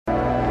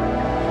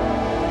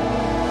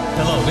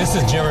Hello, this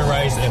is Jerry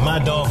Rice and my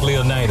dog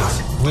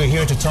Leonidas. We're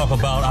here to talk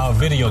about our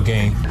video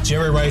game,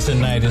 Jerry Rice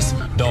and Nidus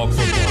Dog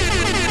Football.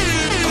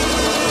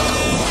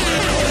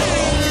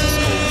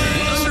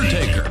 The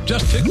Undertaker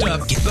just picked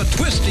up the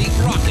Twisty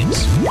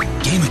Rockets.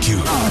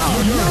 GameCube.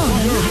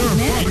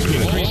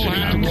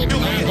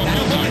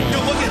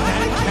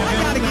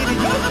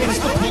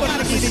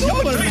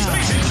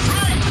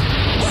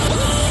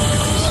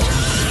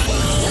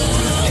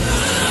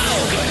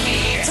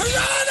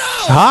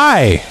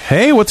 Hi.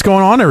 Hey, what's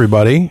going on,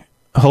 everybody?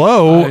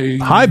 Hello.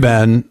 Hi,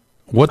 Ben.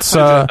 What's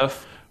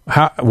Jeff.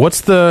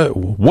 what's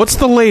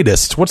the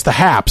latest? What's the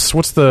haps?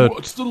 What's the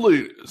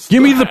latest?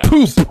 Give me the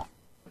poop.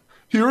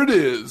 Here it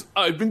is.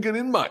 I've been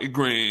getting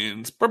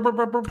migraines.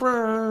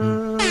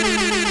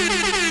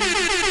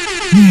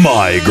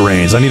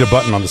 Migraines. I need a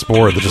button on this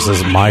board that just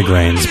says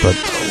migraines, but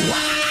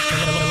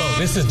Hello,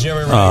 this is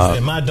Jerry Rice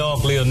and my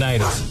dog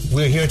Leonidas.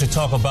 We're here to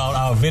talk about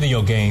our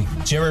video game,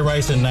 Jerry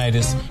Rice and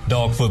Nidus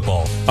Dog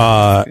Football.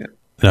 no,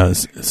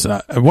 it's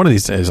one of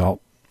these days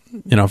I'll,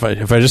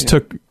 if I just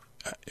took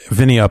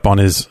Vinny up on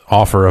his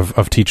offer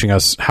of teaching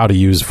us how to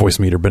use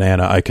Voicemeeter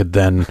Banana, I could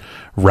then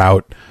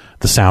route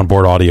the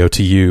soundboard audio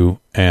to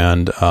you,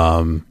 and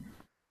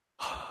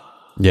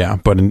yeah.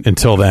 But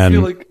until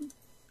then,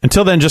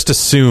 just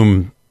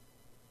assume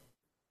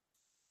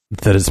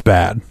that it's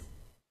bad.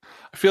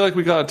 I feel like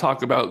we got to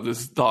talk about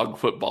this dog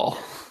football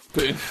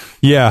thing.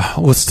 Yeah,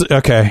 let's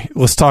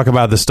talk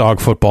about this dog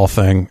football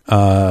thing.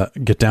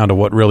 Get down to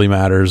what really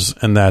matters,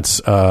 and that's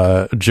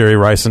Jerry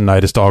Rice and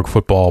Nidus Dog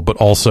Football, but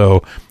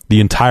also the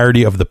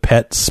entirety of the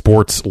Pet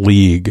Sports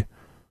League.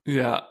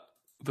 Yeah,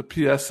 the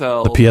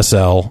PSL. The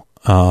PSL.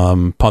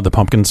 The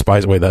pumpkin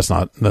spice. Wait, that's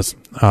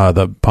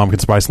the pumpkin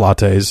spice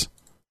lattes.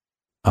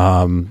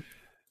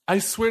 I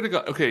swear to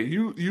God. Okay,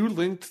 you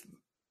linked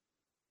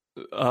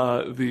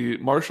the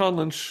Marshawn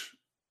Lynch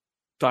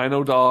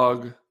Dino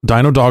Dogs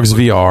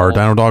VR,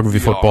 Dino Dog V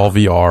Football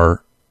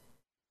VR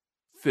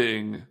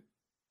thing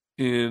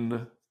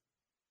in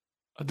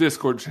a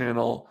Discord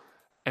channel,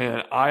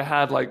 and I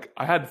had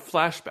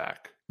flashback.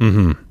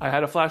 Mm-hmm. I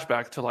had a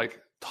flashback to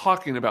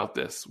talking about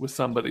this with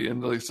somebody,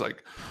 and it's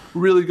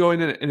really going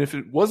in it. And if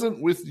it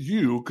wasn't with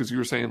you, because you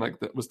were saying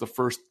that was the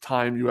first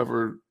time you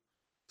ever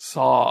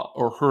saw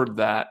or heard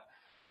that,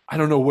 I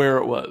don't know where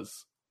it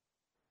was.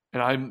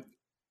 And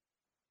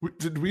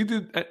did we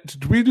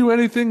do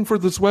anything for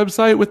this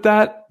website with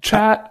that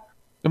chat?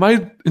 Am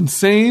I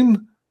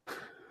insane?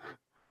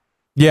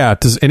 Yeah.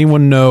 Does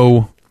anyone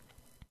know?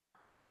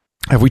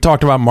 Have we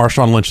talked about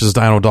Marshawn Lynch's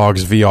Dino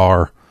Dogs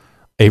VR,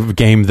 a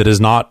game that is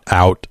not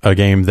out, a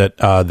game that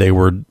they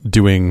were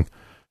doing?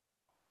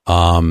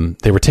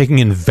 They were taking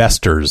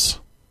investors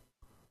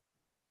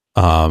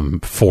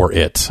for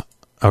it.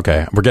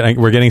 Okay,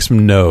 we're getting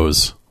some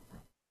no's,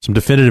 some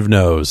definitive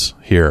no's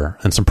here,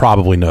 and some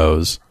probably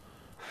no's.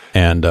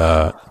 And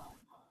I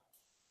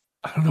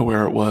don't know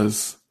where it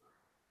was.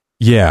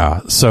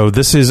 Yeah, so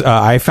this is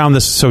I found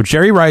this. So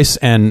Jerry Rice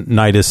and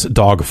Nidus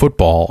Dog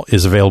Football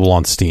is available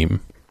on Steam.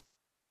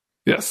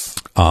 Yes.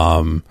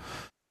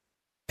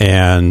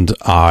 And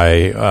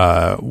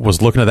I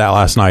was looking at that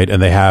last night,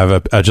 and they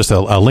have just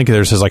a link there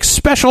that says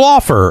special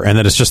offer, and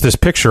then it's just this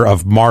picture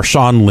of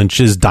Marshawn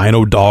Lynch's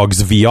Dino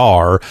Dogs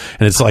VR,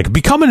 and it's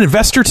become an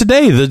investor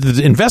today.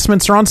 The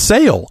investments are on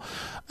sale,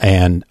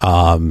 and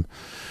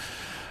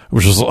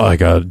which was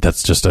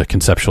that's just a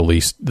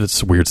conceptually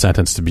that's a weird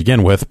sentence to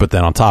begin with. But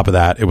then on top of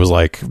that, it was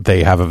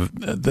they have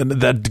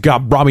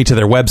brought me to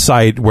their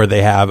website where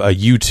they have a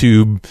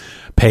YouTube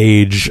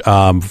page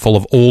full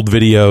of old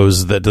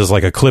videos that does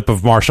a clip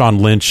of Marshawn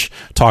Lynch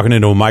talking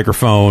into a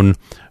microphone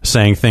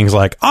saying things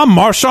like, "I'm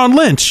Marshawn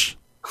Lynch,"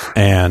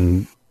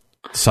 and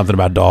something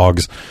about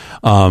dogs.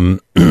 But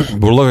it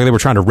looked like they were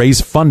trying to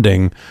raise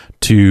funding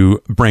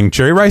to bring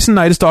Jerry Rice and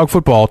Nidus Dog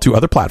Football to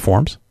other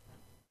platforms.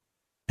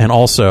 And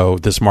also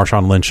this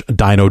Marshawn Lynch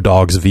Dino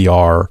Dogs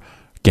VR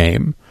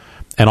game.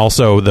 And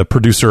also the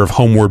producer of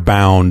Homeward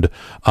Bound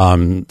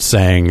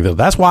saying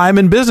that's why I'm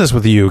in business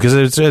with you,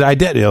 because I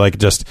did it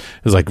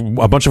was a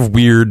bunch of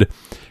weird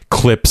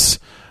clips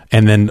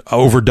and then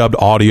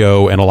overdubbed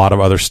audio and a lot of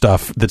other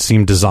stuff that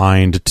seemed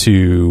designed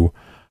to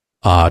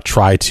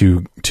try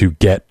to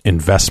get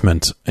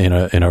investment in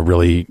a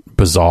really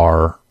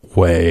bizarre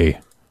way.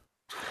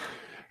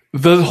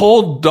 The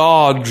whole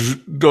Doge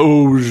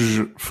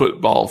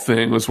football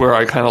thing was where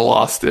I kind of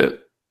lost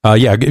it.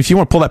 Yeah, if you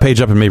want to pull that page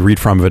up and maybe read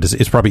from it,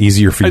 it's probably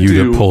easier for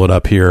you to pull it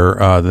up here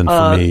than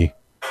for me.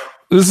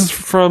 This is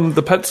from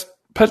the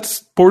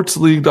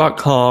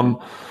petsportsleague.com.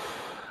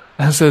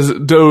 It says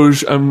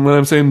Doge. When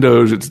I'm saying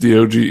Doge, it's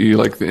DOGE,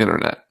 like the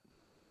internet.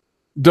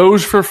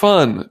 Doge for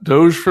fun.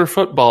 Doge for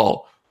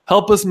football.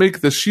 Help us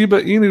make the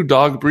Shiba Inu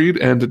dog breed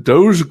and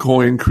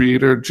Dogecoin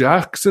creator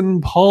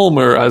Jackson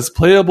Palmer as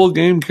playable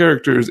game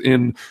characters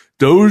in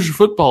Doge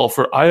Football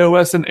for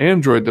iOS and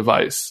Android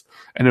device.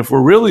 And if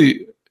we're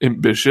really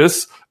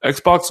ambitious,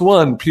 Xbox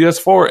One,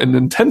 PS4, and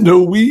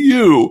Nintendo Wii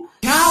U.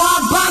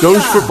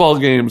 Doge football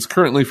games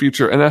currently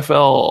feature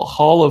NFL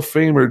Hall of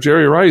Famer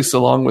Jerry Rice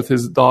along with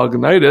his dog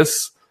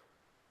Nidus.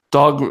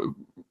 Dog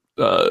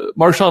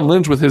Marshawn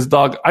Lynch with his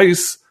dog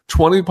Ice,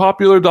 20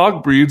 popular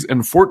dog breeds,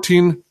 and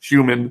 14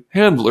 human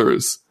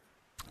handlers.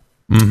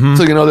 Mm-hmm.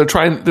 So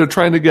they're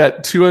trying to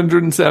get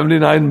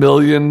 279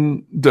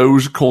 million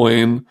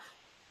Dogecoin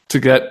to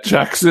get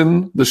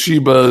Jackson, the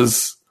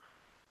Shibas,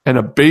 and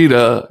a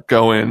beta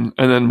going,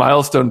 and then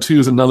milestone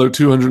 2 is another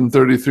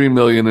 233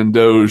 million in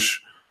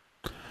Doge.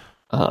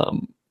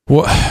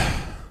 What?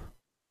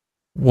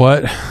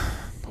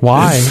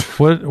 Why?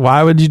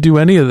 Why would you do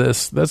any of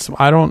this? It's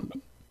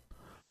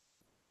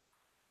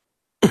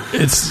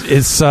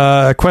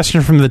a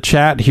question from the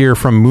chat here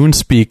from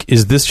Moonspeak.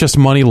 Is this just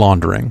money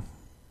laundering?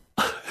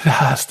 It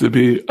has to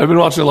be. I've been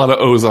watching a lot of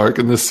Ozark,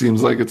 and this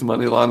seems like it's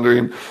money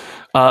laundering.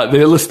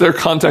 They list their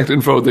contact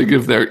info. They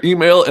give their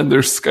email and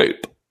their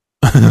Skype.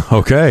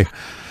 Okay.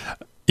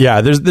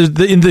 Yeah, there's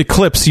in the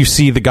clips you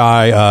see the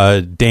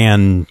guy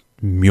Dan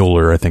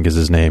Mueller, I think is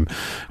his name,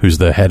 who's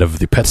the head of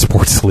the Pet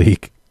Sports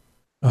League,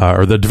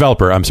 or the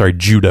developer. I'm sorry,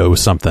 Judo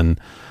something.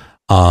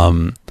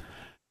 And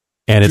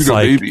it's Judo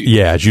like, Baby.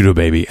 Yeah, Judo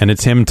Baby, and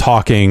it's him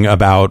talking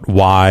about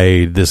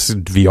why this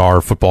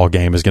VR football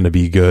game is going to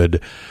be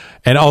good.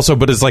 And also,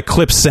 but it's like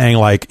clips saying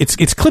like,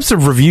 it's clips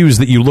of reviews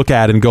that you look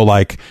at and go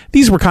like,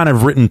 these were kind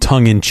of written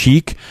tongue in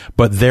cheek,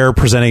 but they're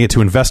presenting it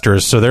to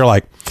investors. So they're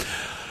like,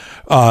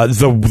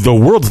 the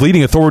world's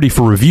leading authority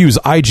for reviews,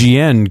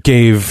 IGN,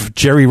 gave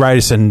Jerry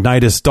Rice and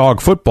Nidus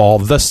Dog Football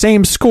the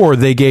same score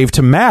they gave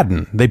to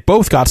Madden. They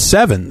both got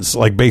 7s,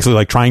 like basically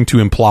like trying to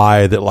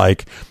imply that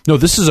like, no,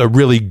 this is a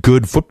really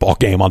good football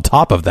game on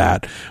top of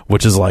that,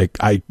 which is like,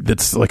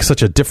 that's like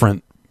such a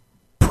different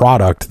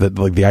product that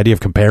like the idea of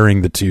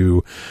comparing the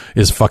two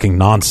is fucking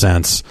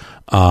nonsense.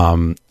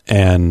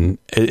 And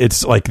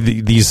it's like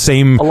these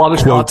same a lot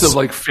of quotes shots of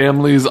like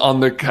families on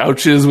their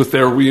couches with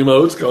their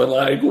Wiimotes going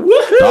like,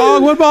 woohoo!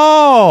 Dog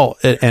football.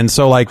 And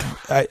so like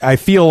I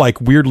feel like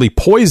weirdly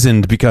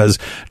poisoned because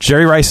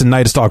Jerry Rice and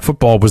Nidus Dog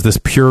Football was this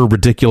pure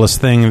ridiculous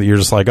thing that you're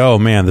just like, oh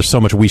man, there's so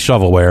much Wii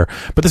shovelware.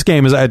 But this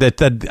game is,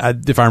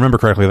 if I remember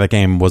correctly, that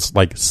game was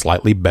like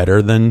slightly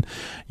better than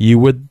you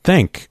would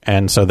think,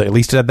 and so they at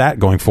least had that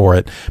going for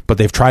it. But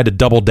they've tried to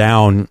double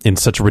down in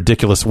such a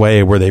ridiculous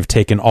way where they've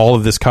taken all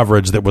of this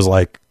coverage that was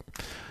like,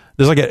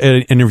 there's like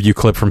an interview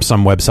clip from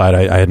some website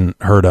I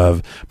hadn't heard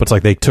of, but it's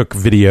like they took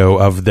video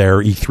of their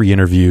E3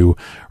 interview,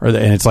 and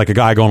it's like a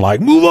guy going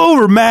like, "Move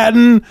over,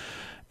 Madden,"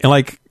 and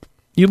like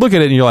you look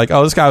at it and you're like,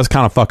 "Oh, this guy was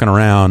kind of fucking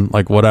around,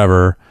 like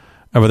whatever."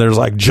 But there's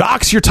like,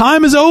 "Jocks, your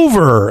time is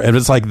over," and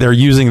it's like they're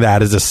using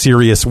that as a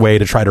serious way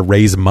to try to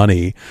raise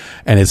money,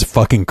 and it's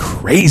fucking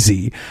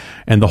crazy.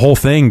 And the whole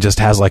thing just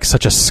has like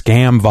such a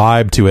scam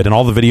vibe to it, and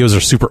all the videos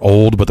are super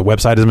old, but the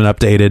website hasn't been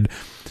updated.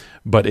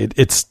 But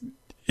it's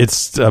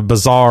a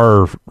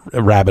bizarre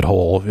rabbit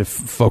hole if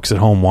folks at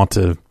home want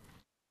to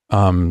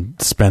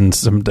spend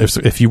some,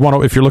 if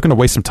you're looking to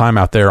waste some time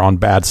out there on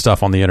bad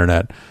stuff on the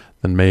internet,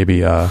 then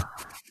maybe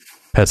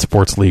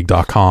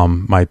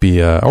petsportsleague.com might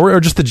be or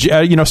just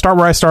the start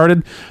where I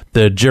started,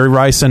 the Jerry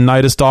Rice and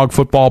Nidus Dog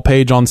Football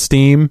page on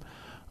Steam,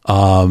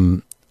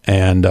 and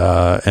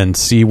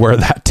see where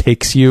that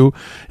takes you.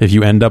 If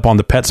you end up on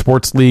the Pet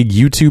Sports League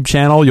YouTube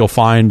channel, you'll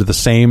find the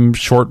same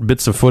short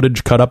bits of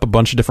footage cut up a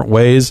bunch of different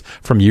ways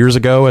from years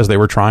ago as they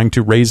were trying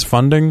to raise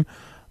funding.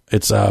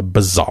 It's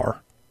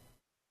bizarre.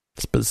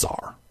 It's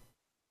bizarre.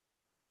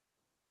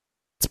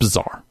 It's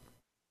bizarre.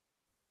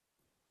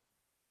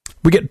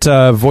 We get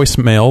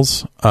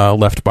voicemails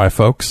left by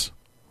folks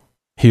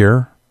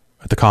here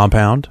at the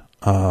compound.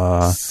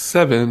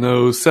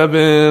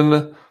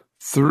 707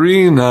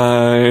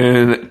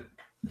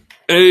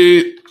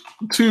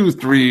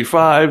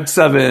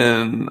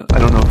 3982357. I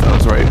don't know if that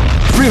was right.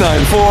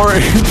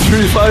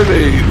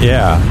 3948358.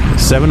 Yeah,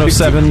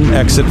 707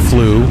 exit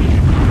flu,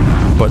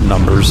 but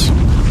numbers.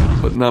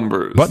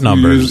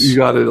 You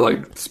got to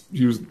like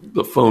use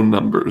the phone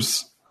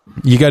numbers.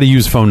 You got to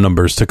use phone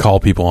numbers to call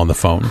people on the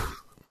phone.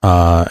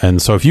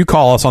 And so if you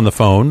call us on the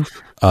phone,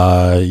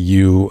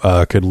 you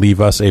could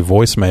leave us a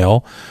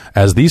voicemail,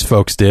 as these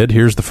folks did.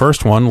 Here's the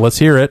first one. Let's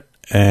hear it.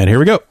 And here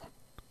we go.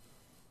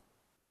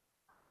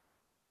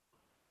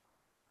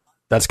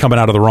 That's coming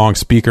out of the wrong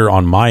speaker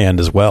on my end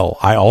as well.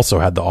 I also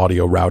had the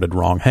audio routed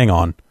wrong. Hang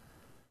on.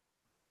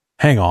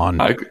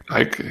 I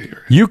could hear it.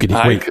 You could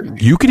wait.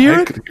 You could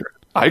hear it?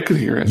 I could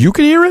hear it. You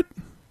could hear it?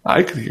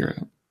 I could hear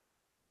it.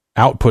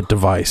 Output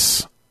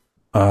device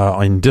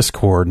in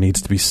Discord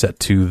needs to be set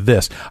to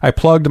this. I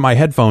plugged my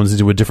headphones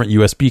into a different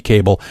USB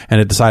cable,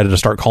 and it decided to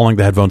start calling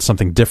the headphones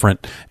something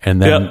different.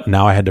 And then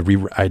now I had to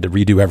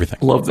redo everything.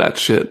 Love that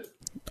shit.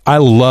 I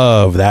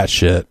love that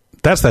shit.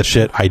 That's that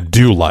shit I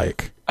do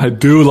like. I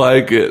do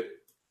like it.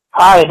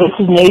 Hi, this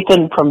is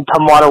Nathan from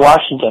Tumwater,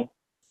 Washington.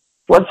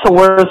 What's the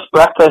worst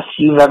breakfast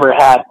you've ever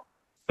had?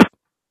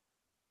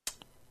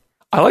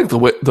 I like the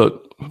way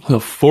the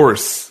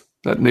force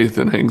that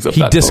Nathan hangs up.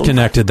 He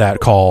disconnected that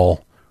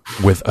call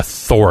with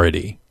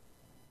authority.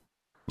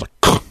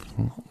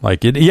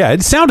 Like it. Yeah,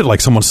 it sounded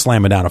like someone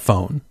slamming down a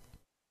phone,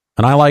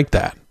 and I like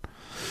that.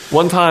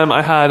 One time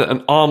I had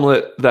an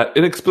omelet that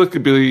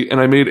inexplicably,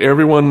 and I made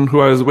everyone who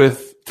I was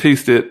with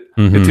taste it.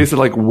 Mm-hmm. It tasted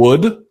like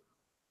wood.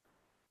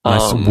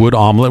 Nice wood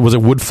omelet. Was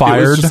it wood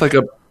fired? It was just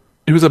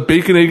it was a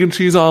bacon, egg, and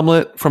cheese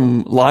omelet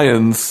from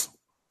Lions.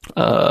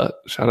 Shout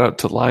out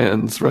to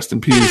Lions, rest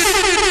in peace. It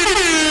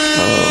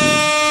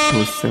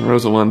was the Santa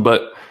Rosa one,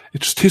 but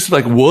it just tasted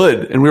like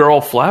wood, and we were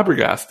all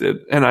flabbergasted.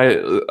 And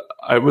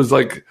I was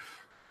like,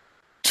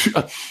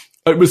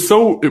 it was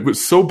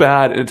so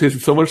bad, and it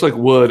tasted so much like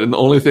wood. And the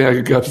only thing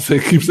I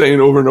could keep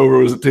saying over and over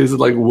was it tasted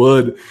like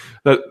wood.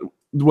 That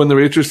when the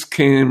waitress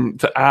came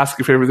to ask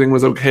if everything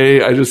was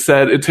okay, I just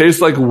said, it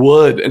tastes like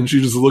wood. And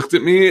she just looked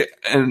at me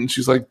and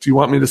she's like, do you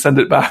want me to send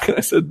it back? And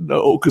I said,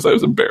 no, because I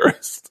was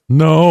embarrassed.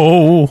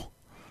 No.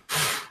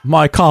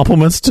 My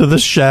compliments to the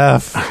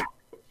chef.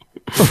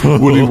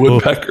 Woody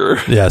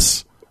Woodpecker.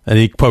 Yes. And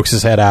he pokes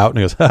his head out and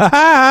he goes, ha ha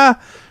ha.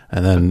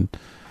 And then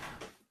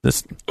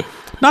this,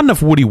 not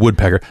enough Woody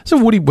Woodpecker. It's a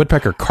Woody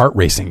Woodpecker kart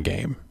racing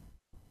game.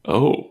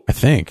 Oh. I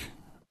think.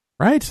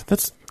 Right?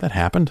 That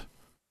happened.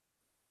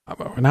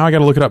 Now I got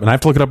to look it up, and I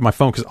have to look it up on my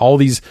phone because all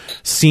these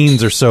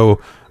scenes are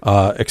so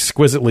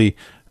exquisitely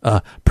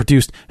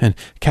produced and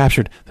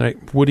captured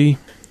that Woody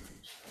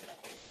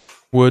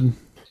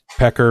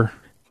Woodpecker,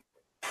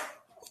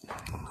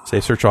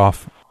 save search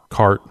off,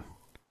 kart.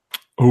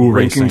 Oh,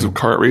 rankings of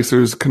kart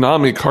racers.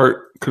 Konami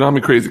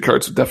Crazy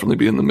Karts would definitely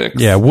be in the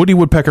mix. Yeah, Woody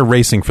Woodpecker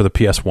Racing for the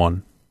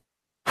PS1.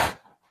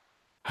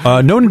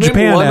 Known in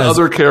Japan one as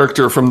other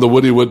character from the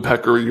Woody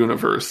Woodpecker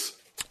universe.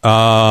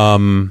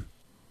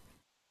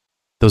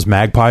 Those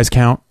magpies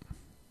count?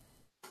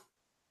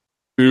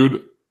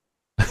 Dude,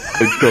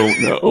 I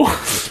don't know.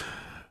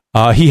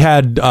 He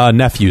had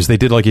nephews. They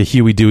did like a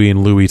Huey, Dewey,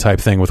 and Louie type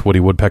thing with Woody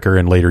Woodpecker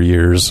in later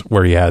years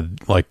where he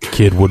had like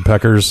kid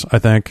woodpeckers, I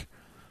think.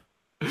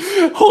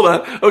 Hold on.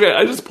 Okay,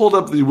 I just pulled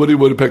up the Woody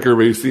Woodpecker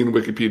Racing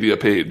Wikipedia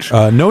page.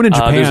 Known in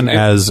Japan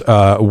as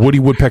Woody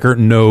Woodpecker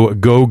no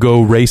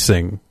Go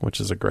Racing, which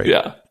is a great...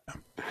 Yeah.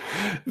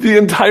 The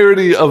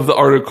entirety of the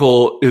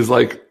article is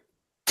like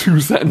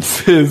 2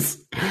 sentences.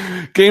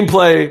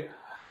 Gameplay.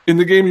 In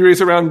the game, you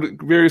race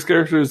around various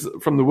characters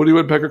from the Woody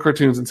Woodpecker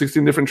cartoons in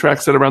 16 different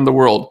tracks set around the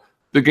world.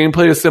 The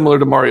gameplay is similar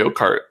to Mario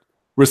Kart.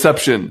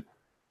 Reception.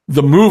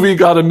 The movie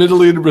got a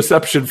middling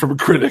reception from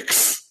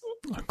critics.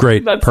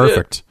 Great. That's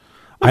Perfect.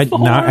 I need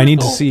to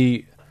article.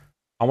 see...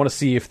 I want to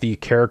see if the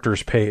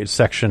characters page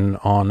section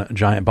on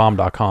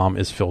giantbomb.com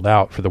is filled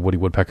out for the Woody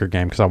Woodpecker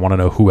game because I want to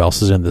know who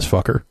else is in this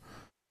fucker.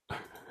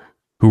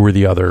 Who were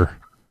the other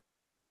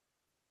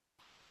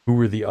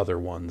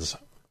ones?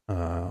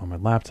 On my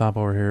laptop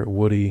over here,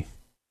 Woody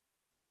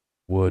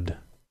Wood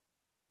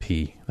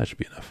P. That should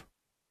be enough.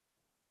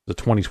 The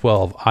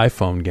 2012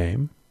 iPhone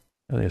game.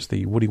 There's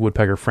the Woody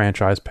Woodpecker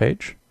franchise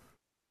page.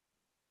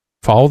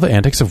 Follow the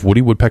antics of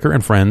Woody Woodpecker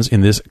and friends in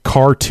this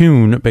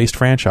cartoon-based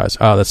franchise.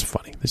 Oh, that's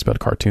funny. They spelled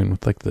cartoon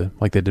with like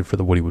they did for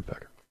the Woody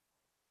Woodpecker.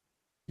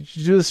 Did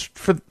you do this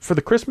for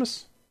the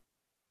Christmas?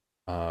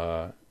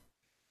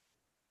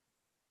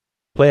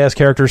 Play as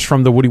characters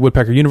from the Woody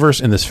Woodpecker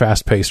universe in this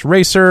fast-paced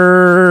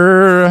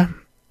racer.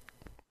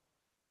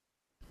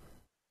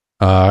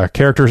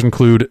 Characters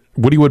include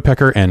Woody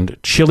Woodpecker and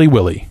Chilly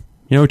Willy.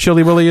 You know who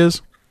Chilly Willy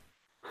is?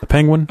 The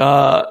penguin?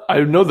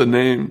 I know the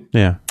name.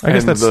 Yeah. I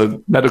guess that's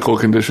the medical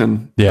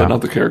condition, but not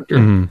the character.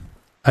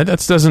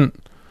 Mm-hmm.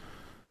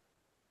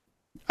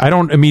 I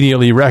don't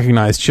immediately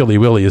recognize Chilly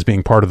Willy as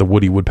being part of the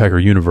Woody Woodpecker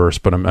universe,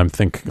 but I'm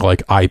think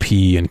like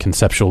IP and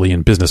conceptually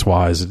and business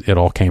wise, it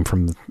all came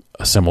from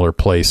a similar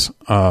place.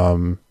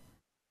 We're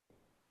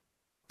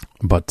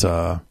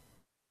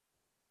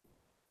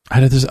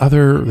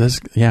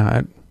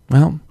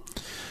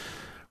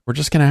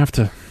just gonna have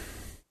to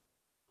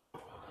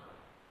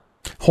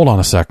hold on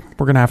a sec. I'm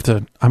gonna have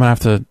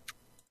to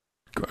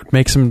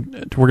make some.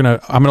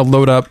 I'm gonna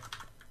load up.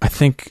 I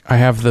think I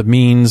have the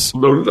means.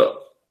 Load it up.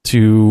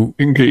 To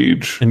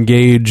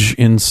engage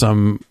in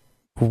some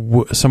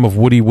of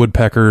Woody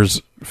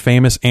Woodpecker's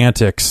famous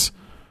antics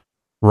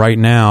right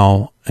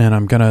now, and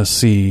I'm gonna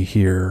see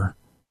here.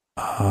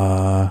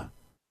 Let's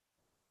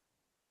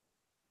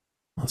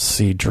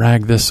see,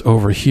 drag this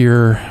over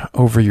here,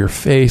 over your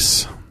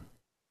face,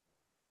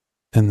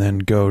 and then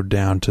go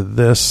down to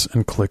this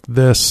and click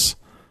this.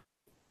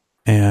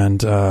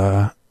 And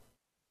if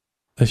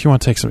you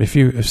want to take some, if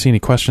you see any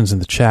questions in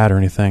the chat or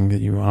anything that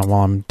you want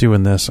while I'm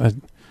doing this,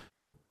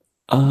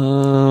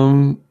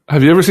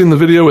 have you ever seen the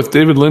video with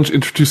David Lynch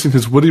introducing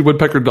his Woody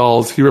Woodpecker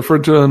dolls? He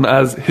referred to them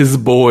as his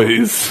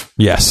boys.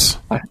 Yes.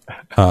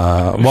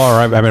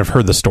 I've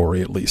heard the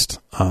story at least.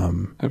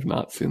 I've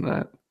not seen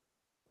that.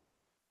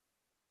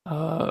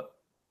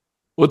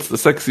 What's the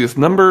sexiest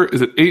number?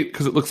 Is it 8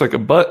 because it looks like a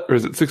butt, or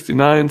is it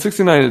 69?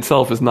 69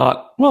 itself is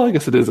not. Well, I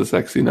guess it is a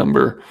sexy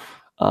number.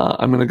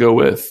 I'm going to go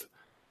with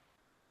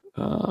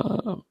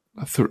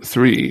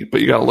 3,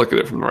 but you got to look at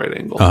it from the right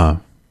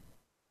angle.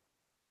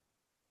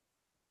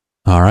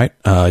 All right.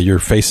 Your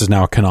face is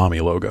now a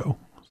Konami logo.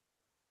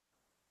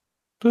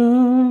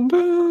 Dun,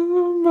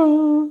 dun,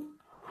 dun,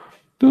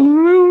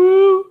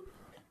 dun.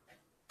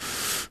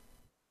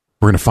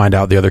 We're going to find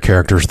out the other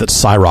characters that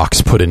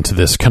Cyrox put into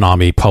this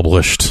Konami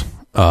published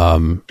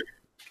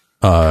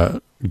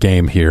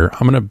game here.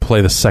 I'm going to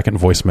play the second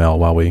voicemail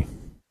while we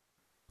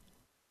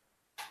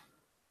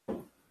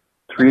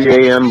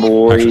 3 a.m.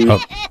 boy.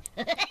 Oh.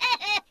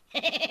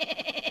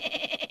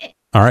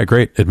 All right,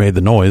 great. It made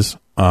the noise.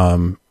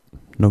 No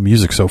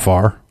music so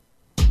far.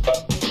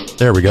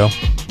 There we go.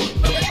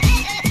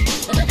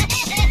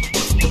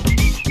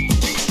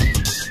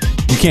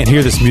 You can't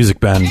hear this music,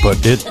 Ben, but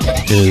it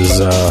is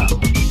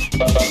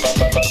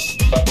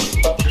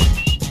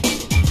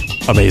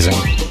amazing.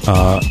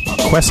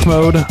 Quest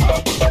mode.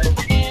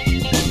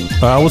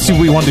 Let's see if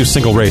we want to do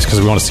single race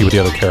because we want to see what the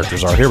other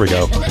characters are. Here we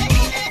go.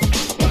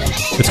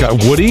 It's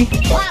got Woody,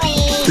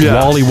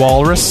 Wally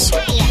Walrus,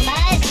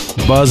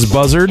 Buzz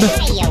Buzzard,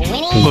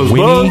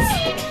 Winnie,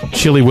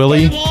 Chili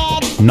Willy,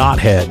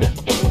 Knothead,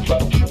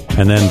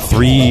 and then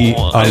 3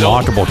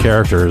 unlockable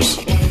characters.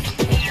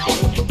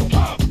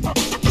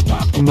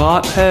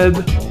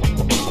 Knothead.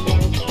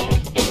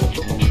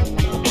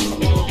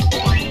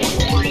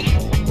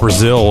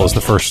 Brazil is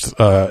the first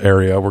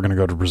area. We're going to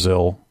go to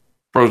Brazil.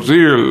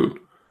 Brazil.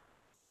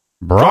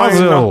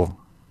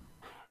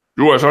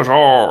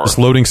 USSR. This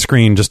loading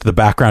screen, just the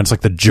background, it's like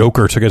the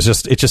Joker took it.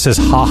 It just says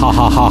ha ha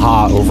ha ha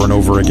ha over and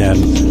over again.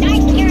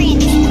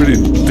 Pretty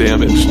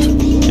damaged.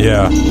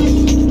 Yeah.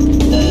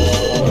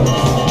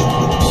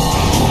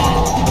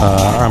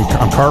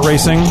 I'm kart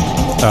racing.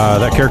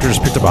 That character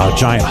just picked up a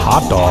giant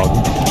hot dog.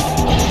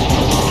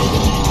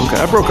 Okay,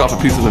 I broke off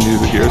a piece of the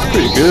music here. It's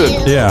pretty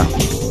good. Yeah.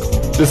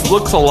 This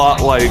looks a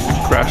lot like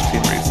Crash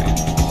Team Racing.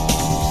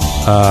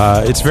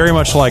 It's very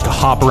much like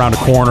hop around a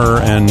corner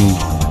and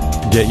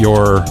get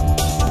your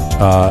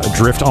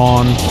drift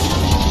on.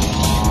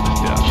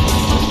 Yeah.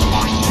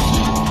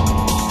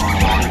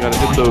 You gotta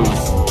hit those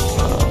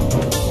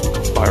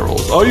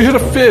spirals. Oh, you hit a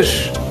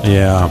fish!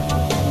 Yeah.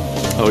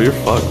 Oh, you're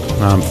fucked.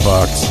 I'm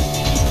fucked.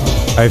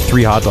 I have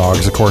 3 hot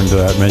dogs according to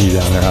that menu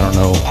down there. I don't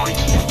know.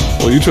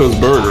 Well, you chose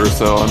burger,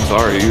 so I'm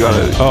sorry. You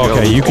gotta. Oh,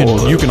 okay. You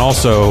can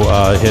also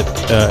hit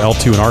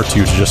L2 and R2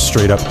 to just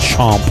straight up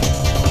chomp.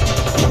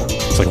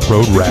 It's like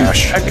road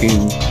rash.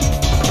 Pecking.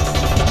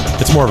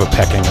 It's more of a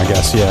pecking, I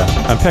guess. Yeah,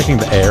 I'm pecking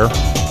the air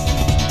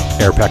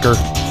pecker.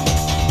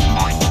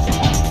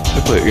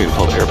 I play a game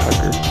called Air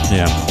Pecker.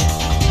 Yeah.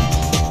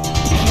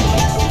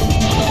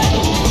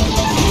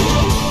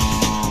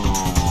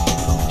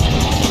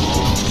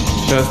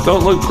 Yes,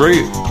 don't look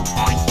great.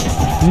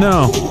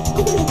 No.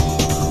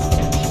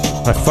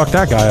 I fucked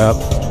that guy up.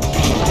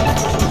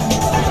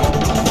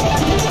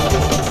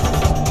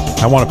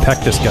 I want to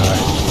peck this guy.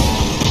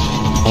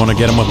 I want to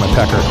get him with my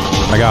pecker.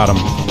 I got him.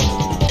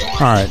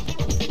 Alright.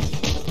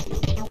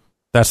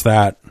 That's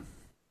that.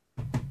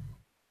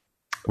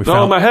 We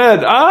found my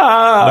head.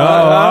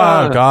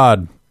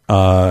 God.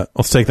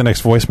 Let's take the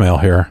next voicemail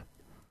here.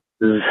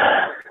 This is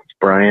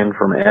Brian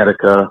from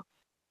Attica.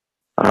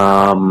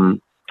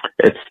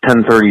 It's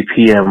 10:30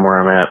 p.m. where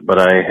I'm at, but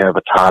I have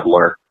a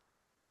toddler.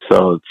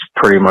 So it's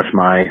pretty much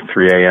my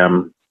 3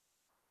 a.m.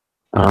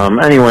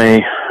 Anyway,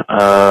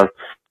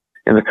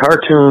 in the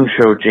cartoon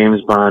show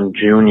James Bond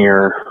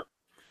Jr.,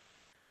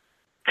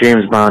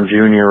 James Bond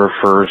Jr.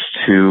 refers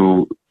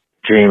to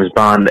James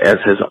Bond as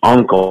his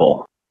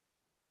uncle.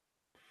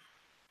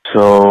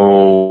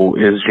 So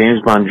is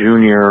James Bond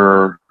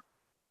Jr.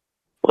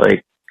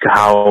 like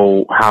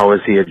how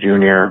is he a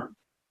junior?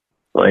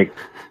 Like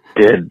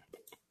did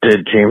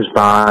James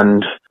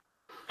Bond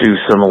do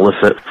some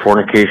illicit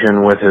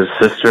fornication with his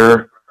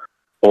sister,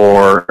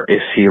 or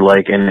is he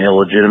like an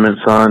illegitimate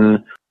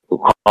son who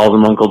calls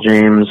him Uncle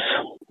James?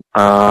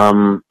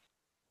 I'm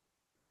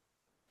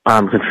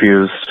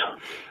confused.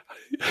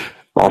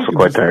 Also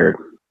quite tired.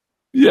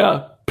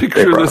 Yeah,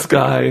 picture this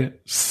guy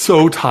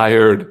so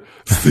tired.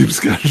 Sleep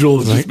schedule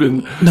has just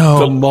been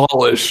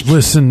demolished.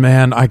 Listen,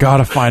 man, I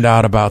gotta find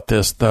out about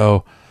this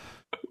though.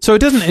 So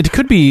it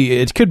could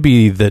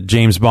be that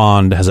James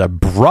Bond has a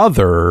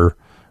brother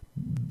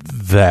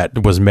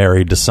that was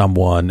married to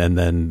someone, and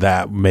then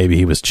that maybe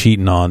he was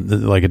cheating on.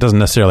 Like, it doesn't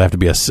necessarily have to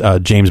be a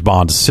James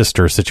Bond's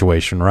sister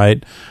situation,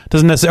 right?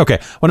 Doesn't necessarily. Okay,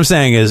 what I'm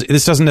saying is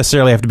this doesn't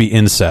necessarily have to be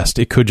incest.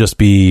 It could just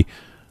be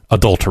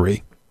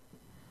adultery,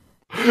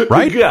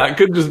 right? Yeah, it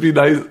could just be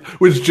nice.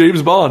 Which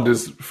James Bond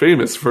is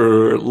famous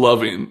for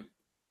loving.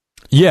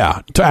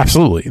 Yeah,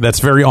 absolutely. That's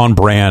very on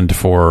brand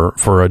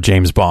for a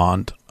James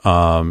Bond.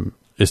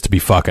 Is to be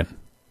fucking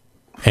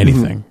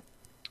anything,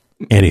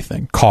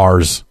 anything,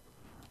 cars,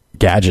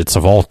 gadgets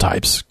of all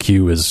types.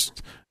 Q is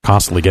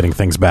constantly getting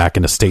things back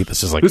in a state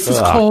that's just like, this is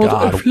called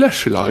a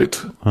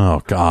flashlight.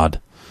 Oh God.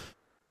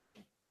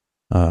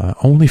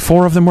 Only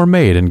 4 of them were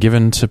made and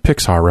given to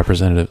Pixar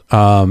representatives.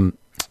 So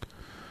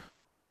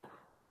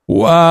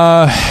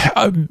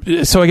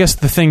I guess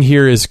the thing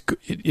here is,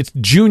 it's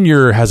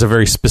Junior has a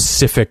very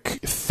specific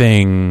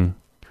thing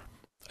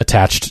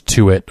attached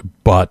to it,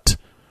 but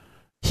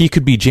he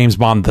could be James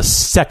Bond the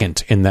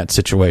second in that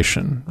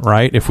situation,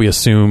 right? If we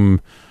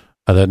assume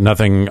that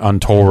nothing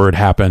untoward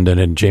happened and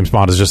then James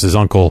Bond is just his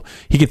uncle,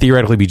 he could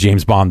theoretically be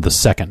James Bond the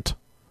second,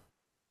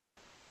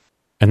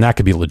 and that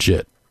could be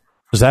legit.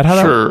 Is that how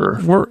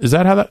that work? Is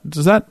that how that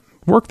does that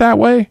work that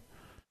way?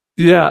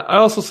 Yeah, I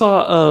also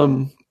saw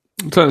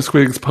Lieutenant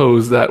Squiggs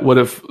pose that. What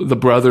if the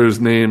brother's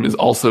name is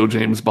also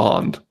James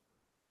Bond?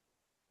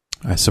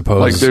 I suppose.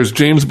 Like there's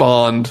James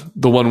Bond,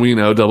 the one we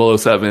know,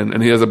 007,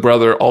 and he has a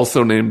brother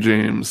also named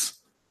James.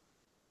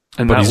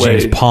 And but he's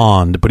James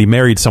Pond, but he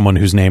married someone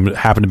whose name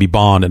happened to be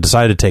Bond and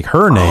decided to take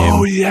her name.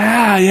 Oh,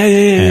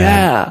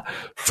 yeah.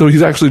 So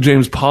he's actually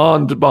James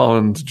Pond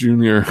Bond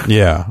Jr.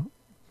 Yeah.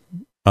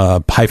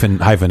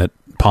 Hyphen it,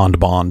 Pond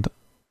Bond.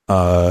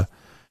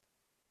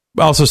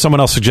 Also, someone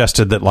else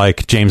suggested that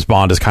like James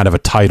Bond is kind of a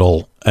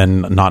title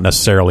and not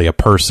necessarily a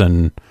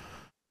person,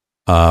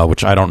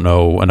 which I don't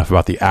know enough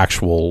about the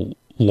actual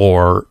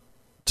lore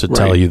to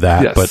tell you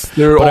that. Yes. But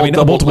I mean,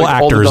 multiple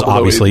actors,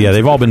 obviously. Yeah,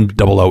 they've all been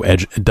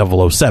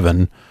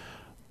 007,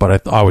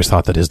 but I always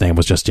thought that his name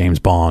was just James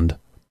Bond.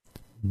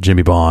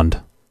 Jimmy Bond.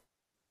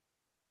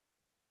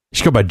 You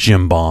should go by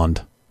Jim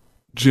Bond.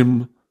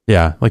 Jim.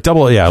 Yeah, like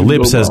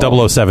Lib says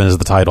 007 is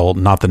the title,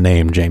 not the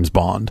name James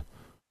Bond.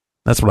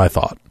 That's what I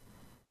thought.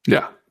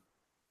 Yeah.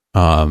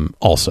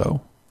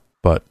 Also,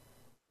 but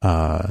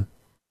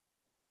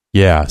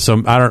yeah.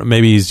 So I don't.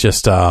 Maybe he's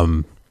just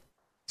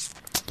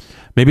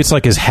maybe it's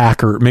like his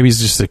hacker. Maybe he's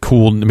just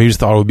maybe he just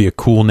thought it would be a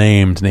cool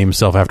name to name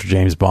himself after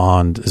James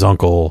Bond, his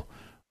uncle,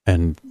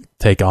 and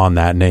take on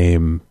that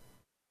name.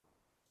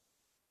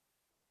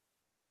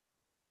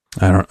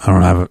 I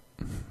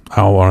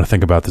don't want to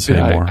think about this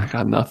anymore. I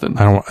got nothing.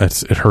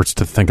 It hurts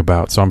to think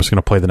about. So I'm just going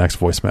to play the next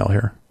voicemail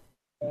here.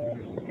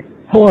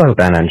 Hello,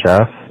 Ben and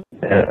Jeff.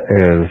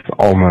 It is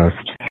almost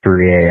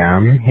 3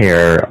 a.m.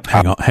 here.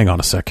 Hang on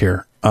a sec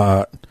here.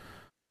 Waterfall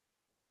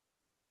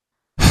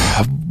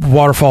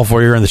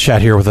Voyeur in the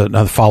chat here with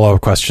another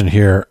follow-up question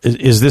here.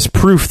 Is this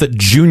proof that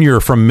Junior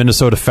from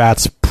Minnesota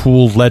Fats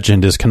pooled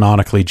legend is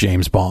canonically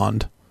James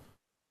Bond?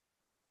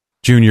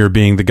 Junior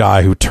being the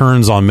guy who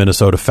turns on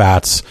Minnesota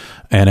Fats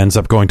and ends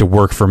up going to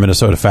work for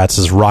Minnesota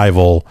Fats'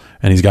 rival,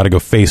 and he's got to go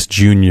face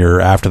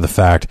Junior after the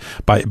fact.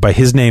 By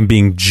his name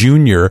being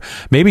Junior,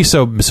 maybe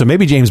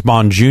maybe James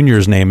Bond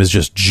Jr.'s name is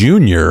just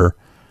Junior,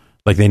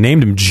 like they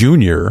named him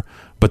Junior,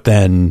 but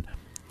then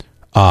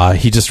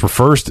he just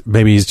refers to,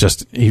 maybe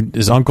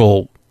his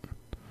uncle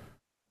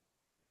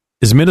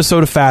is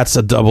Minnesota Fats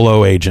a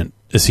 00 agent?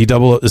 Is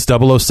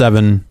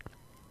 007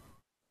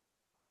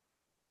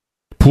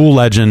 pool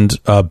legend,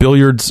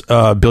 billiards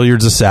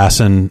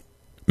assassin,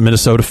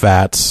 Minnesota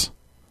Fats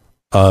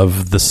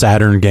of the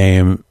Saturn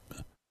game,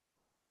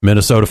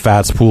 Minnesota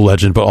Fats pool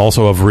legend, but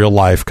also of real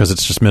life because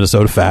it's just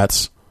Minnesota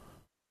Fats.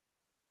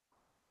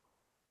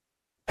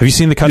 Have you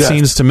seen the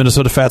cutscenes to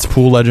Minnesota Fats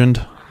pool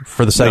legend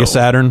for the Sega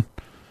Saturn?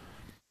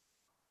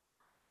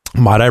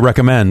 Might I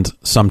recommend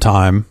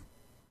sometime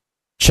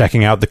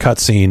checking out the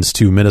cutscenes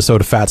to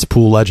Minnesota Fats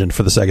pool legend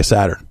for the Sega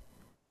Saturn?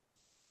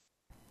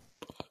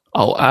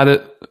 I'll add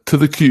it to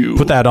the queue.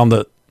 Put that on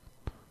the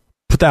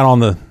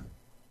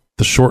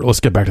short.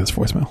 Let's get back to this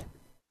voicemail.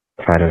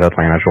 Side of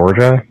Atlanta,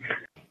 Georgia,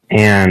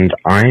 and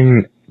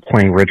I'm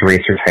playing Ridge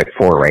Racer Type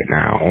 4 right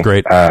now.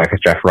 Great, because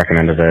Jeff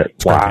recommended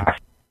it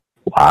last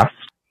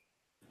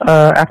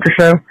after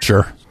show.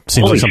 Sure,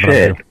 seems Holy like something.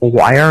 Shit!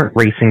 Why aren't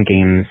racing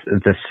games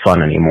this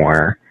fun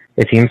anymore?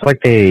 It seems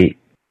like they're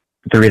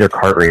either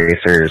kart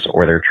racers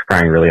or they're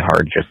trying really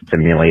hard to just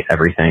simulate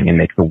everything and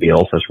make the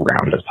wheels as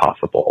round as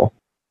possible.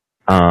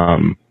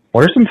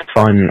 What are some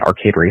fun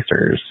arcade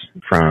racers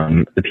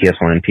from the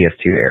PS1 and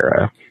PS2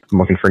 era? I'm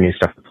looking for new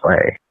stuff to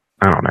play.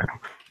 I don't know.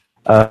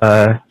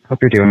 Hope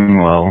you're doing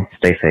well.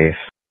 Stay safe.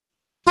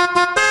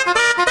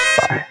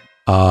 Bye.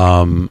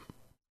 I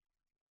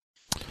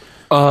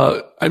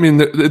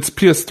mean, it's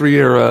PS3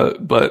 era,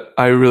 but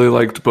I really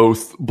liked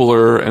both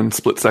Blur and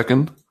Split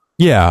Second.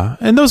 Yeah,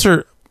 and those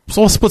are...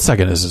 So Split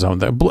Second is his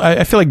own thing.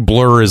 I feel like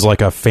Blur is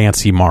like a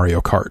fancy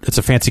Mario Kart. It's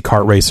a fancy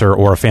kart racer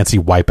or a fancy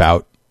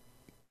Wipeout.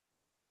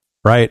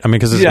 Right? I mean,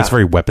 because it's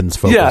very weapons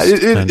focused. Yeah,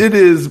 it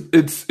is.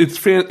 It's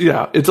it's like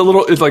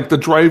the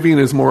driving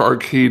is more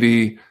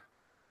arcadey,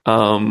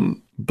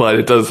 but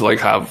it does like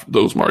have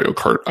those Mario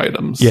Kart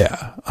items.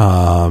 Yeah.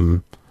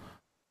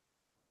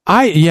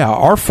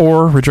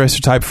 R4, Ridge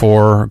Racer Type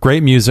 4,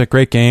 great music,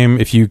 great game.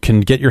 If you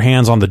can get your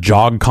hands on the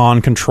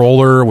JogCon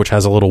controller, which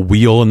has a little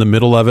wheel in the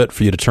middle of it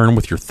for you to turn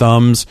with your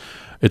thumbs,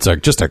 it's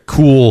just a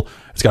cool.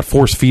 It's got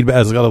force feedback.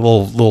 It's got a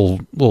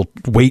little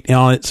weight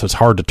on it, so it's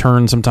hard to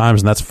turn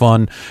sometimes, and that's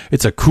fun.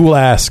 It's a cool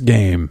ass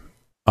game.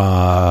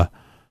 And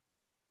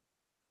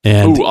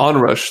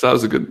Onrush,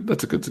 that's a good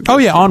suggestion. Oh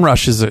yeah,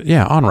 Onrush is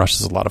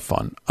a lot of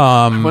fun.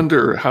 I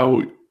wonder how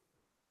it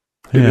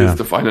is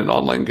to find an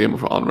online game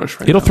of Onrush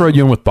right now. It'll throw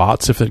you in with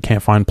bots if it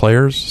can't find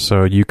players,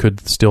 so you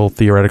could still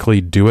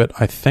theoretically do it,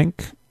 I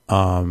think.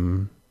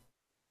 But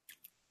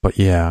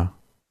yeah.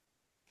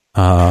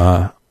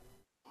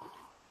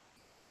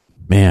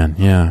 Man,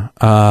 yeah.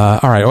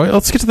 All right, well,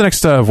 let's get to the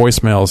next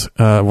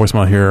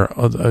voicemail here.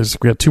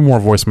 We got two more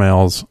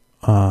voicemails.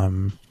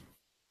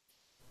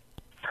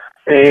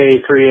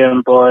 Hey,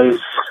 3M boys.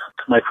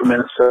 Mike from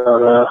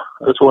Minnesota.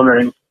 I was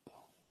wondering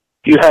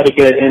if you had to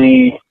get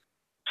any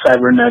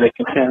cybernetic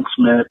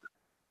enhancement,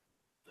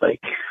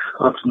 like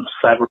on some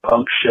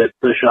cyberpunk shit,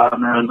 the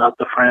genre, not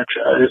the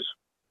franchise,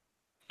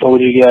 what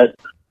would you get?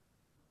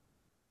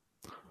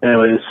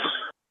 Anyways,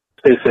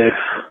 stay safe.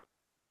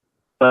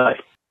 Bye.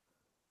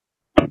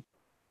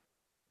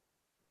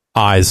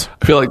 Eyes.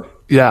 I feel like,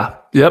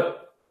 yep.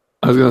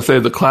 I was gonna say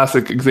the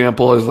classic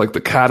example is like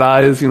the cat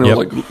eyes. Yep.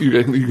 Like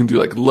you can do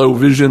like low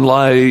vision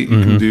light.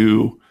 You can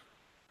do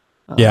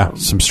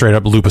some straight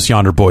up Lupus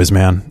Yonder boys,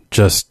 man.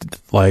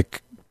 Just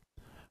like,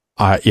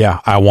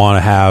 I want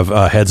to have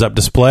a heads up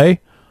display.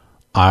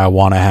 I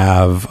want to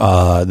have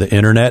the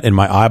internet in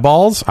my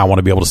eyeballs. I want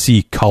to be able to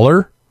see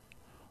color,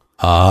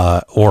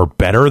 or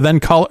better than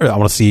color. I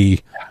want to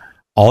see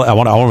all. I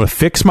want to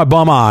fix my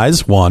bum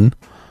eyes, one,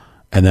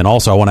 and then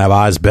also I want to have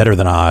eyes better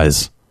than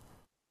eyes.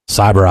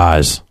 Cyber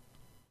eyes.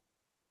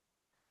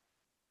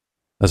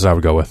 That's what I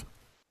would go with.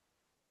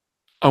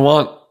 I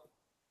want,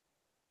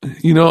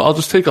 I'll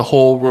just take a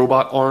whole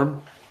robot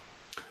arm.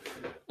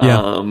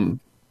 Yeah.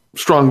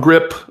 Strong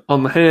grip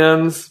on the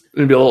hands.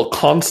 Maybe a little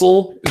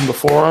console in the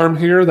forearm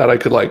here that I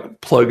could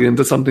like plug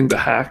into something to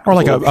hack. Or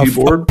like a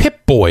keyboard.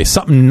 Pip Boy,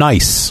 something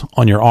nice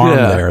on your arm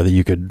there that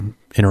you could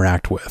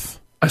interact with.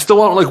 I still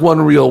want like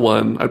one real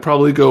one. I'd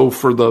probably go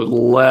for the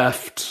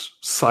left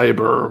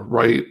cyber,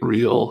 right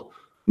real.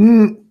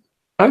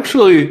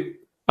 Actually,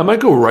 I might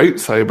go right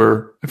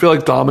cyber. I feel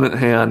like dominant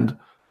hand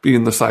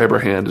being the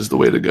cyber hand is the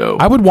way to go.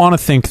 I would want to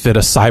think that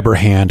a cyber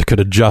hand could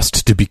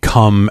adjust to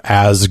become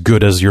as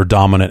good as your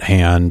dominant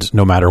hand,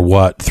 no matter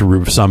what,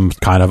 through some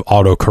kind of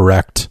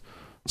autocorrect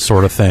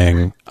sort of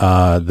thing.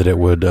 That it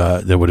would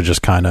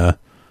just kind of,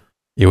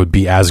 it would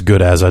be as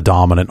good as a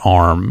dominant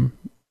arm.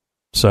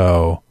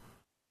 So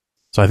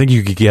I think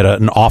you could get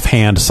an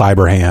offhand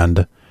cyber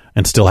hand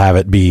and still have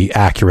it be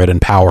accurate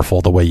and powerful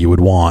the way you would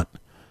want.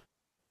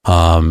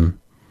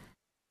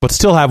 But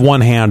still have one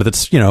hand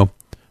that's,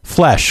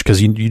 flesh,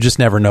 because you just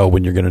never know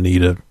when you're going to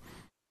need a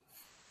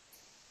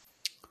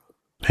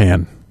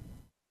hand.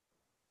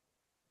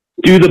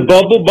 Do the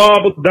Bubble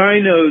Bobble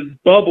Dino's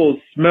bubbles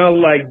smell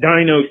like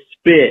dino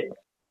spit?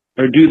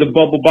 Or do the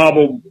Bubble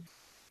Bobble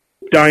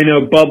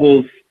Dino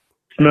bubbles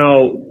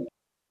smell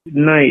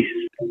nice?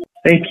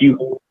 Thank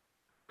you.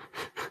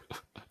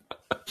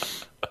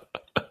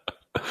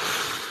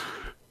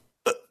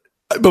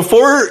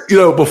 Before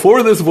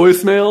this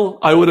voicemail,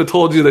 I would have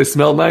told you they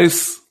smell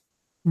nice.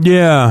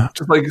 Yeah,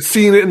 just like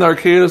seeing it in the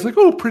arcade, I was like,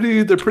 "Oh,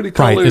 pretty! They're pretty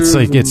colors." Right. It's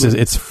like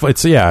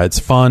it's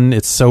fun.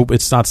 It's soap.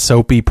 It's not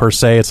soapy per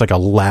se. It's like a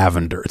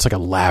lavender. It's like a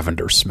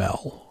lavender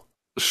smell.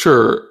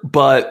 Sure,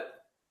 but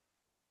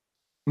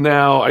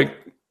now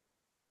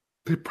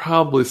they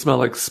probably smell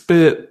like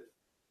spit.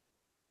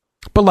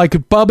 But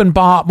like Bub and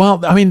Bob,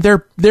 well, I mean,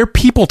 they're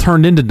people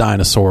turned into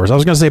dinosaurs. I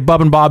was going to say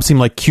Bub and Bob seem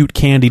like cute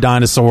candy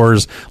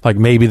dinosaurs. Like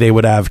maybe they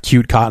would have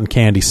cute cotton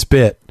candy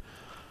spit.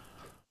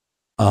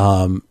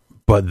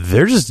 But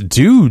they're just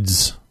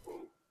dudes.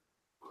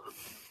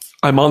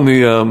 I'm on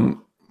the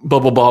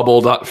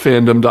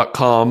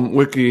bubblebobble.fandom.com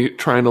wiki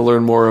trying to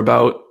learn more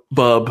about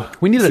Bub.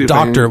 We need a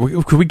doctor.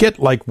 Could we get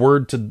like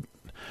word to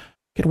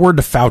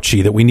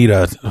Fauci that we need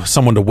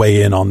someone to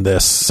weigh in on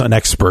this, an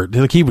expert?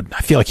 Like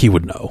I feel like he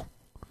would know.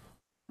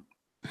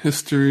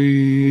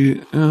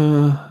 History,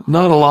 not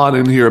a lot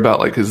in here about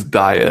like his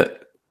diet.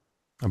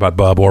 About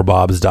Bub or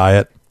Bob's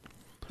diet.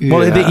 Yeah,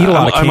 well, they eat a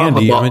lot of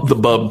candy. I'm on the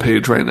Bub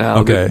page right now.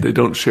 Okay. They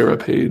don't share a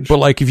page. But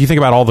like if you think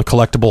about all the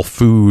collectible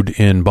food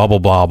in Bubble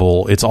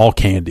Bobble, it's all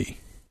candy.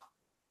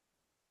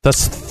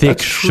 That's thick,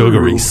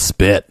 sugary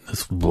spit.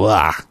 It's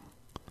blah.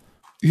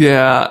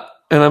 Yeah,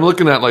 and I'm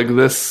looking at like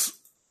this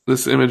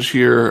image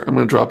here. I'm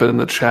going to drop it in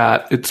the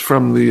chat. It's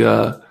from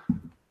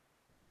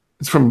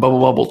Bubble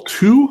Bobble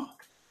 2.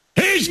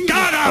 He's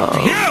got a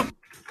puke!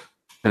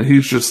 And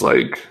he's just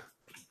like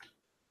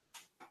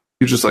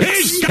he's got a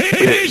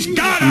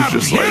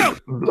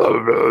puke!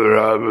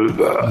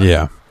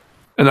 Yeah.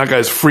 And that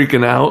guy's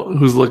freaking out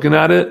who's looking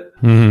at it.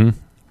 Mm-hmm.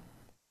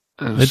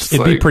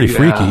 It'd be pretty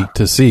freaky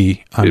to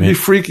see. It'd be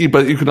freaky,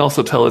 but you can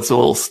also tell it's a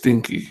little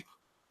stinky.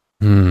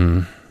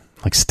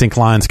 Like stink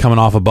lines coming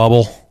off a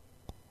bubble.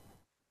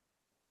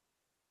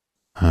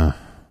 Huh.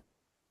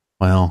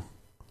 Well,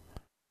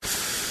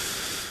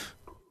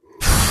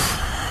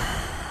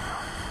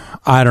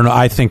 I don't know.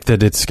 I think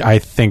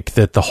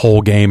that the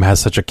whole game has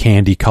such a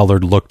candy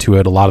colored look to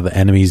it. A lot of the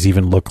enemies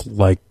even look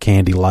like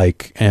candy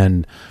like,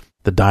 and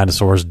the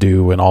dinosaurs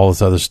do, and all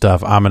this other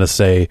stuff. I'm going to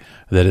say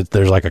that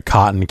there's like a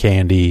cotton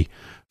candy,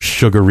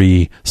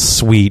 sugary,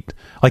 sweet,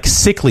 like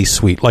sickly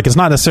sweet. Like it's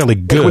not necessarily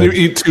good. When you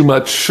eat too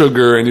much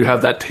sugar and you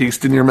have that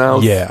taste in your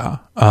mouth. Yeah.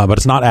 But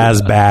it's not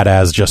as bad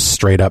as just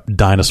straight up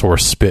dinosaur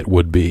spit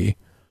would be.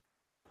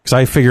 Because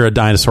I figure a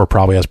dinosaur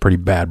probably has pretty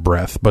bad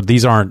breath, but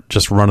these aren't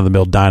just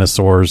run-of-the-mill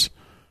dinosaurs.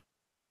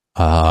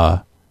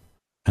 And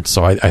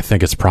so I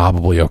think it's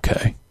probably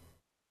okay.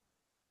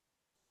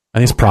 I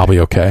think it's probably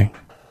okay.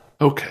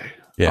 Okay.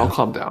 Yeah. I'll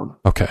calm down.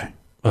 Okay.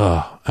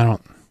 I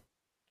don't.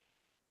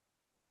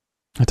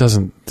 It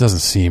doesn't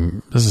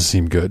seem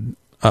good.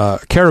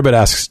 Carabit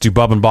asks, "Do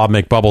Bub and Bob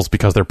make bubbles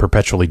because they're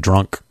perpetually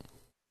drunk?"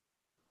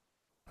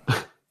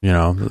 You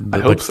know, I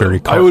hope so.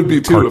 I would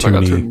be too if I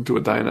got turned into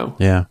a dino.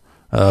 Yeah.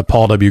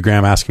 Paul W.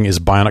 Graham asking, "Is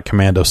Bionic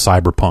Commando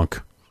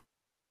cyberpunk?"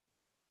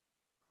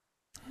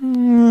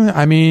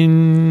 I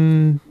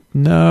mean,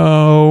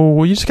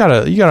 no. You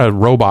got a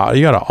robot.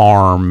 You got an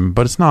arm,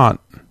 but it's not.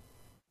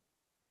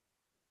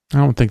 I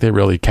don't think they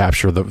really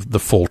capture the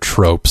full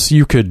tropes.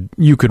 You could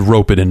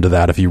rope it into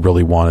that if you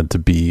really wanted to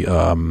be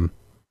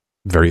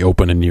very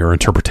open in your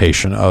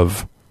interpretation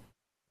of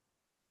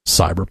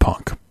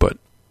cyberpunk, but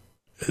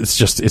it's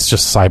just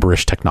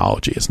cyberish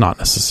technology. It's not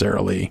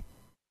necessarily.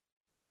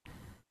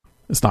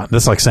 It's not.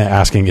 That's like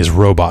asking, is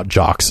Robot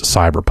Jocks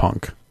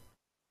cyberpunk?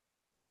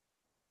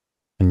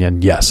 And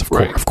then yes, of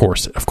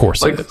course,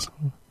 like, it is.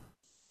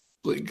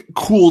 Like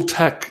cool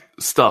tech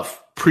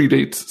stuff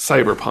predates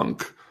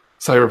cyberpunk.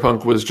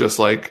 Cyberpunk was just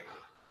like,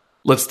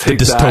 let's take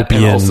that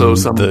and also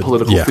some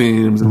political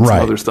themes and some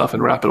other stuff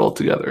and wrap it all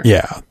together.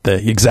 Yeah,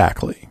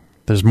 exactly.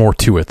 There's more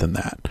to it than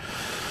that.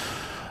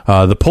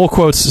 The pull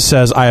quotes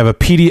says, "I have a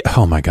PDF."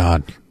 Oh my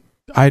god,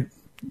 I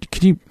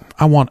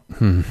want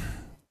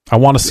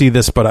to see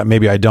this, but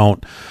maybe I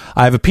don't.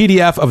 I have a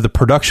PDF of the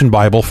production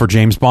Bible for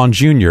James Bond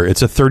Jr.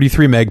 It's a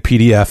 33 meg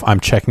PDF. I'm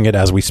checking it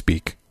as we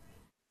speak.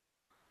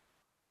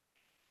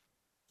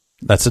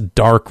 That's a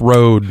dark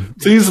road.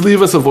 Please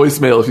leave us a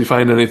voicemail if you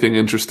find anything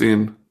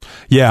interesting.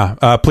 Yeah,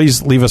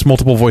 please leave us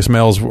multiple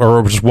voicemails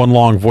or just one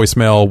long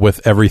voicemail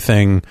with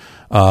everything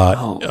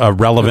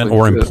relevant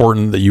or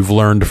important that you've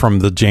learned from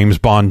the James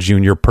Bond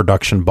Jr.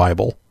 production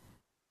Bible.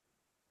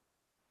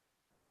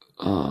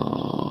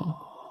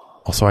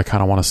 Also, I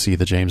kind of want to see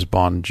the James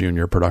Bond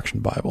Jr.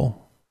 production Bible.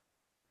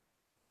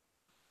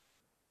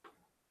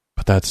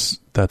 But that's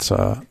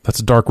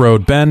a dark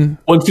road, Ben.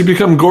 Once you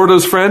become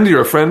Gordo's friend,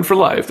 you're a friend for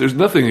life. There's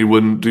nothing he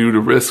wouldn't do to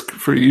risk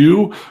for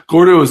you.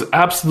 Gordo is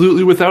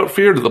absolutely without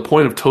fear to the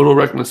point of total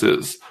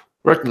recklessness.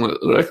 It's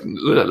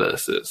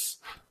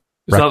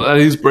not that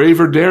he's brave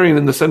or daring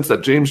in the sense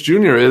that James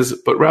Jr. is,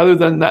 but rather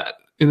than that,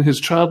 in his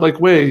childlike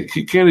way,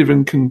 he can't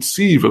even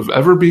conceive of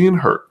ever being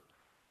hurt.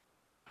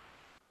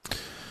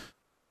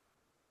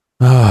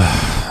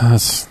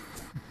 That's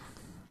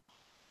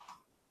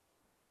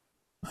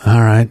all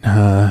right.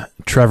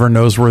 Trevor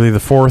Noseworthy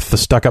IV, the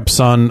stuck-up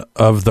son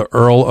of the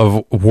Earl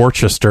of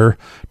Worcester.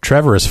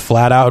 Trevor is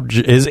flat out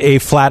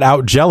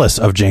jealous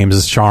of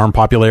James's charm,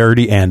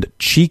 popularity, and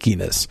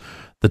cheekiness.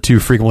 The two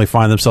frequently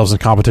find themselves in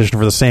competition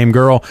for the same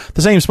girl,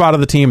 the same spot on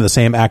the team, the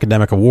same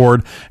academic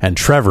award, and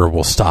Trevor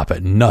will stop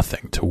at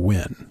nothing to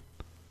win.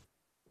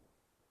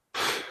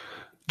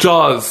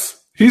 Jaws.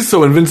 He's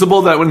so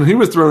invincible that when he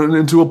was thrown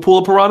into a pool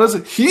of piranhas,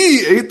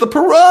 he ate the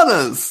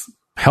piranhas.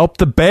 Help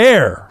the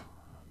bear,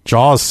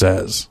 Jaws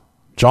says.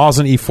 Jaws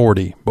and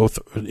E40 both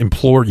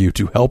implore you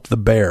to help the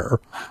bear.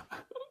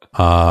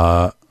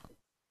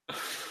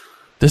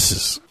 This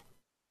is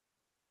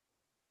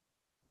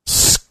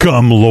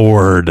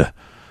Scumlord,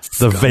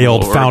 the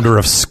veiled founder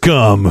of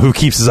Scum, who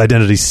keeps his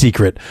identity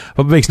secret,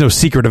 but makes no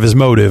secret of his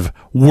motive: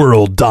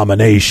 world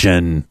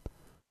domination.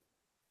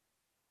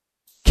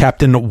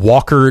 Captain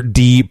Walker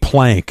D.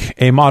 Plank,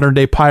 a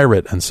modern-day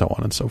pirate, and so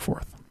on and so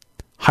forth.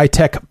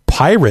 High-tech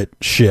pirate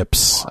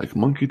ships. Like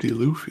Monkey D.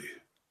 Luffy.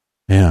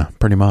 Yeah,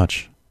 pretty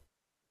much.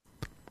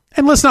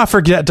 And let's not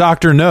forget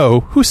Dr. No,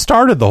 who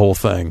started the whole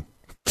thing.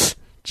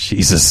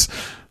 Jesus.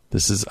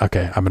 This is...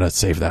 Okay, I'm going to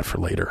save that for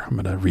later. I'm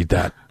going to read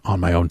that on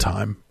my own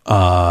time.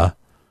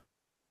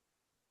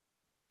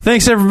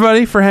 Thanks,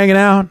 everybody, for hanging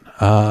out.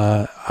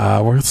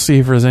 We'll see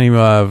if there's any...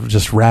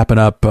 just wrapping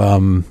up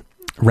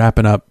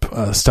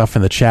stuff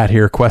in the chat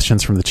here.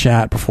 Questions from the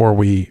chat before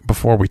we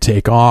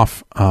take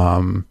off.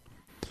 I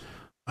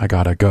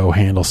gotta go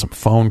handle some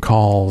phone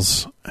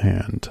calls,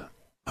 and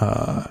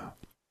I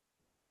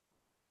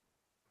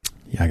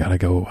gotta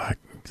go. I'm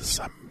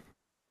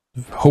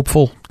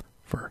hopeful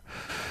for.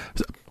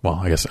 Well,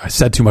 I guess I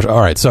said too much.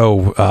 All right,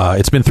 so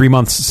it's been 3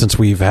 months since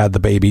we've had the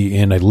baby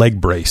in a leg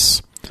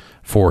brace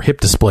for hip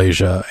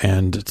dysplasia,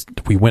 and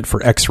we went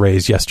for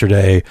X-rays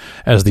yesterday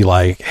as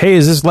hey,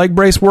 is this leg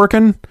brace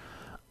working?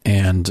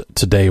 And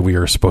today we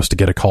are supposed to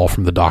get a call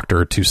from the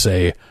doctor to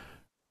say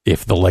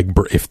if the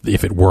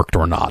if it worked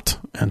or not.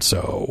 And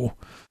so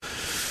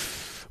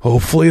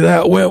hopefully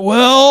that went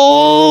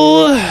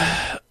well,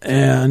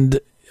 and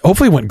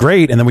hopefully it went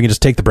great. And then we can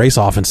just take the brace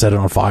off and set it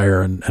on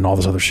fire and all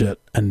this other shit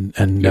and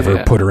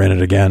never put her in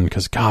it again.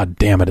 Cause God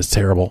damn it, it's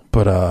terrible.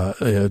 But,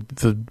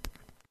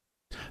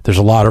 there's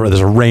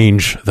a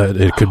range that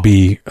it could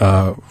be,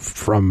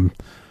 from,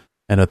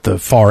 and at the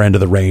far end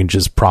of the range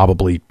is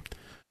probably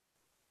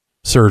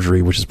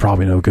surgery, which is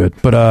probably no good.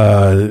 But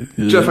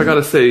Jeff, I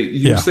gotta say,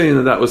 you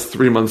saying that was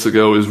 3 months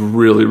ago is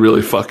really,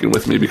 really fucking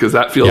with me, because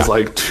that feels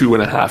like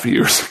 2.5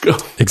 years ago.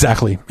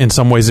 Exactly. In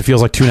some ways it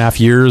feels like 2.5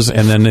 years,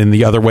 and then in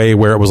the other way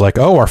where it was like,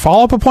 oh, our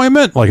follow-up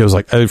appointment, like it was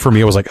like, for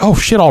me it was like, oh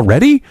shit,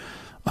 already.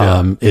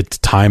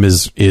 Time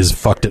is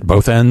fucked at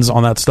both ends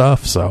on that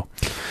stuff. So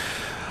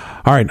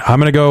all right, I'm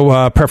gonna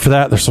go prep for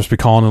that. They're supposed to be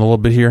calling in a little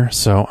bit here,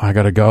 so I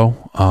gotta go.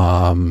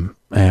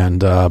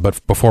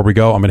 But before we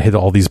go, I'm going to hit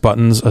all these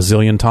buttons a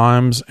zillion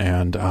times,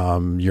 and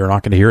you're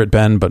not going to hear it,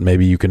 Ben, but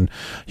maybe you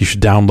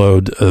should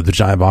download the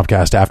Giant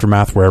Bobcast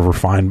Aftermath wherever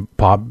fine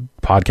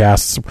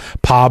podcasts.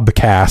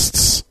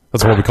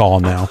 That's what we call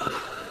them now.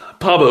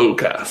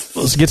 Pobocast.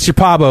 Let's get your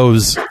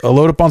Pobos.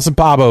 Load up on some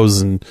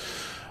Pobos and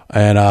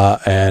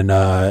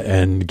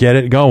get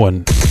it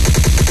going.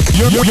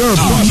 You're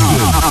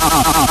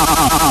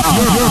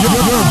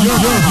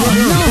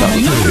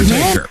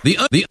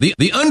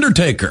The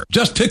Undertaker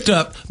just picked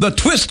up the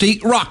Twisty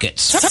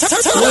Rockets.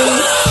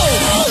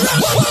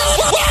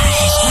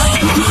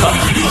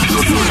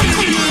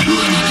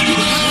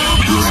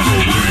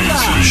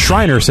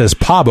 Shriner says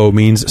Pabo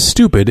means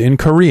stupid in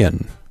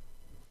Korean.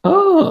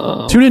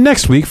 Oh. Tune in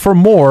next week for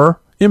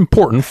more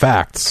important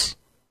facts.